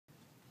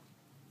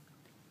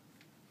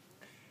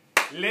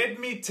Let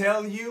me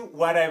tell you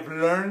what I've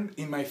learned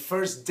in my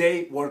first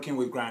day working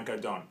with Grant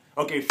Cardone.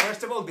 Okay,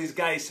 first of all, this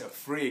guy is a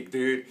freak,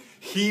 dude.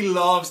 He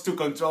loves to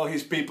control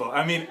his people.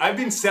 I mean, I've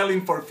been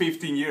selling for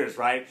 15 years,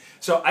 right?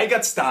 So I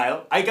got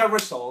style, I got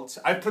results,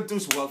 I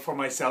produce wealth for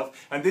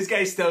myself, and this guy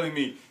is telling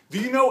me, do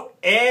you know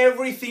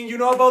everything you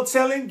know about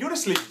selling? You're a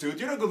slick dude,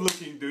 you're a good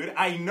looking dude.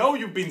 I know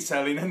you've been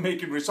selling and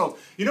making results.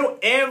 You know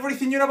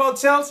everything you know about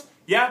sales?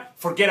 Yeah?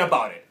 Forget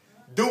about it.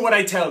 Do what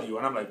I tell you.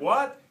 And I'm like,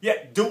 what?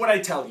 Yeah, do what I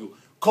tell you.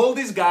 Call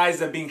these guys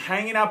that have been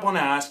hanging up on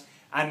us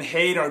and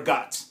hate our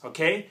guts,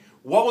 okay?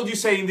 What would you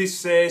say in this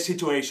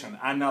situation?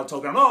 And I'll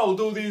talk to them, oh, I'll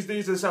do this,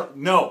 this.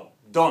 No,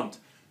 don't.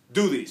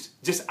 Do this.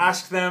 Just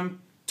ask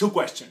them 2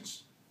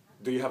 questions.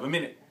 Do you have a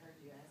minute?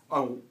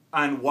 Oh,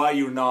 and why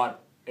you're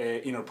not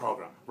in our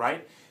program,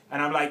 right? And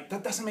I'm like,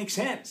 that doesn't make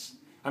sense.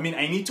 I mean,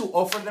 I need to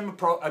offer them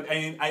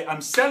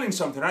I'm selling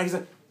something, right? He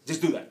said,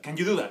 just do that. Can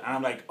you do that? And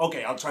I'm like,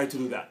 okay, I'll try to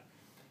do that.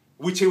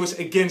 Which it was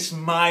against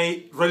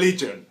my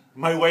religion,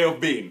 my way of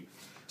being.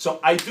 So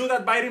I do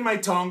that, biting my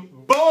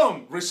tongue,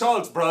 boom,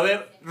 results,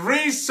 brother,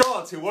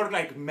 results. It worked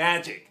like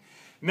magic.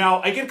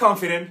 Now I get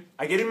confident,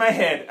 I get in my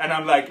head, and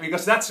I'm like,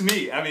 because that's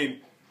me. I mean,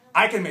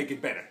 I can make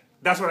it better.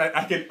 That's what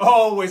I can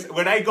always,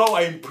 when I go,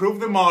 I improve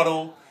the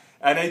model,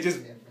 and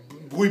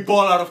we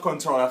ball out of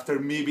control after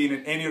me being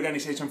in any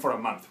organization for a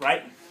month,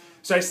 right?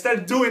 So I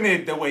start doing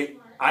it the way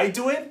I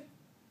do it,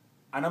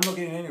 and I'm not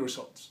getting any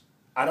results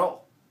at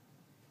all.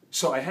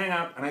 So I hang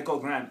up and I call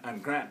Grant,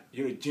 and Grant,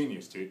 you're a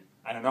genius, dude.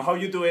 I don't know how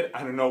you do it,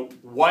 I don't know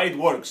why it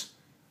works,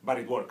 but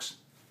it works.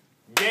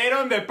 Get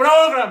on the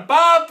program,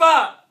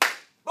 papa!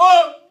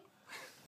 Boom!